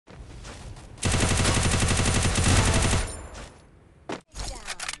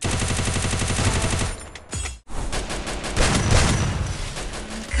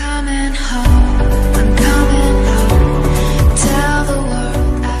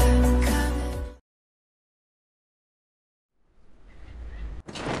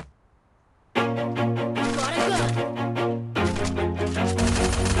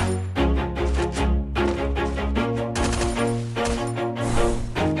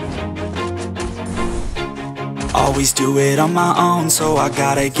Always do it on my own, so I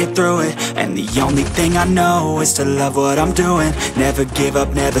gotta get through it. And the only thing I know is to love what I'm doing. Never give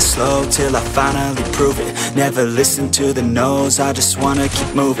up, never slow, till I finally prove it. Never listen to the no's, I just wanna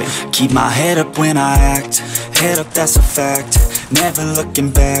keep moving. Keep my head up when I act, head up, that's a fact. Never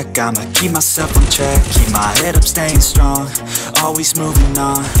looking back, I'ma keep myself on track. Keep my head up, staying strong, always moving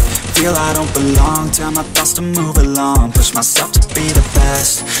on. Feel I don't belong, tell my thoughts to move along. Push myself to be the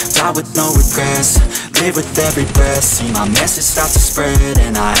best, die with no regrets. Live with every breath, see my message start to spread.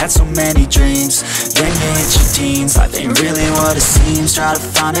 And I had so many dreams, then you hit your teens. Life ain't really what it seems, try to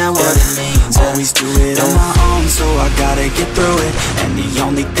find out what it means. Always do it on my own, so I gotta get through it. And the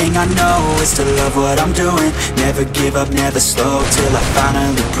only thing I know is to love what I'm doing. Never give up, never slow, till I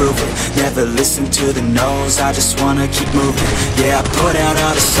finally prove it. Never listen to the no's, I just wanna keep moving. Yeah, I put out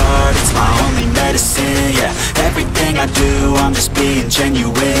all this art, it's my only medicine. Yeah, everything I do, I'm just being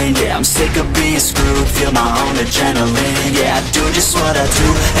genuine. Yeah, I'm sick of being screwed, feel my own adrenaline. Yeah, I do just what I do,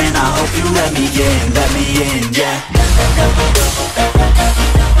 and I hope you let me in, yeah.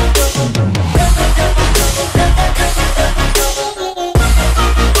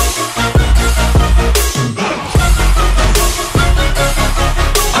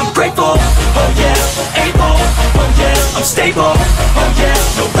 I'm grateful, oh yeah, able, oh yeah, I'm stable, oh yeah,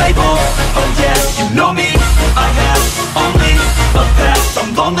 no label, oh yeah, you know me, I have only a path,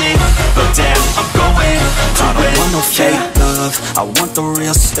 I'm lonely, but damn, I'm going to win. I don't want no fake love, I want the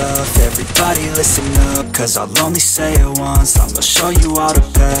real stuff. Everybody listen up, cause I'll only say it once. I'm gonna show you all the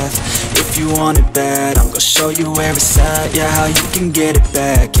path, if you want it bad. I'm gonna show you where it's at, yeah, how you can get it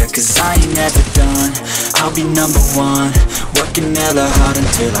back. Yeah, cause I ain't never done, I'll be number one. Working hella hard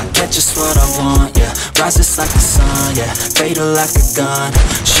until I get just what I want, yeah. Rises like the sun, yeah, fatal like a gun.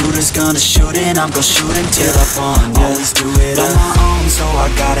 Shooter's gonna shoot and I'm gonna shoot until I won, yeah. Always do it on my own, so I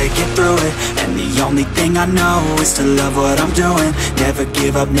gotta get through it. And the only thing I know is to love what I'm doing. Never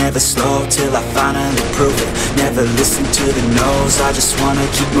give up, never slow, till I finally prove it. Never listen to the no's, I just wanna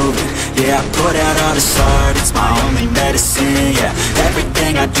keep moving. Yeah, I put out all this art, it's my only medicine. Yeah,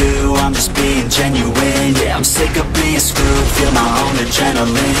 everything I do, I'm just being genuine. Yeah, I'm sick of being screwed, feel my own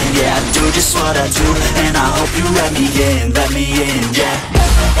adrenaline. Yeah, I do just what I do, and I hope you let me in, yeah.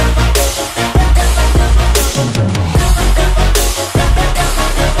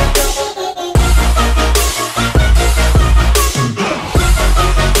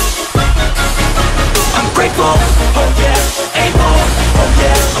 Grateful, oh yeah, able, oh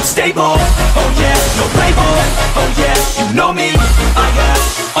yeah, I'm stable, oh yeah, no label, oh yeah, you know me, I have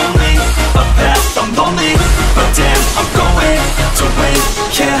only a path, I'm lonely, but damn, I'm going to win,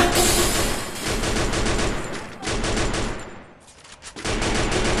 yeah.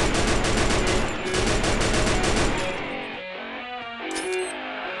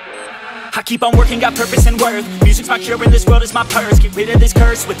 I keep on working, got purpose and worth. Music's my cure and this world is my purse. Get rid of this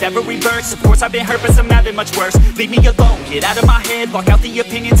curse with every verse. Of course I've been hurt but some have been much worse. Leave me alone, get out of my head. Block out the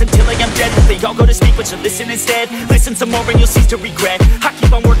opinions until I am dead. They all go to speak but you listen instead. Listen some more and you'll cease to regret. I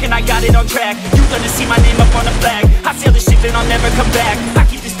keep on working, I got it on track. You gonna see my name up on a flag. I sail the ship and I'll never come back. I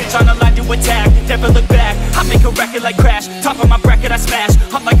keep this bitch on the line to attack. Never look back, I make a record like Crash. Top of my bracket I smash,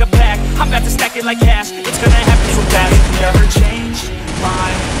 I'm like a pack. I'm about to stack it like cash. It's gonna happen so fast. Never change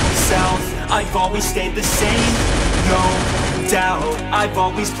myself, I've always stayed the same, no doubt. I've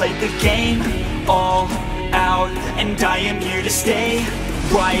always played the game all out, and I am here to stay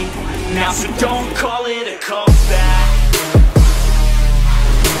right now. So don't call it a comeback.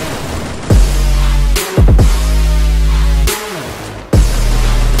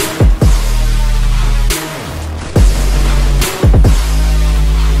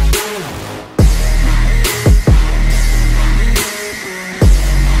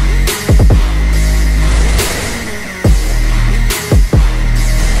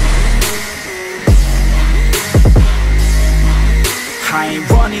 I ain't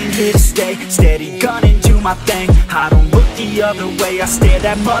running, here to stay, steady gunning, do my thing. I don't look the other way, I stare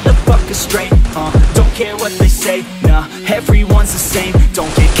that motherfucker straight. Don't care what they say, nah, everyone's the same.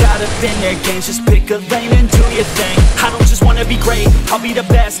 Don't get caught up in their games, just pick a lane and do your thing. I don't just wanna be great, I'll be the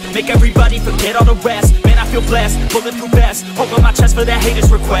best. Make everybody forget all the rest. Man, I feel blessed, bulletproof vest over my chest for that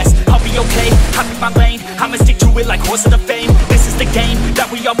haters' request. I'll be okay, I pick my lane, I'ma stick to it like horse of the fame. This is the game that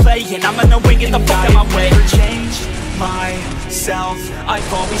we all play, and I'm gonna win it the fuck out my way. Never change myself,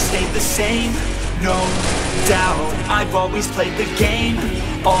 I've always stayed the same, no doubt. I've always played the game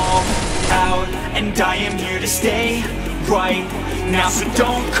all out, and I am here to stay right now. So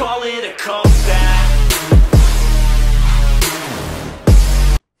don't call it a comeback.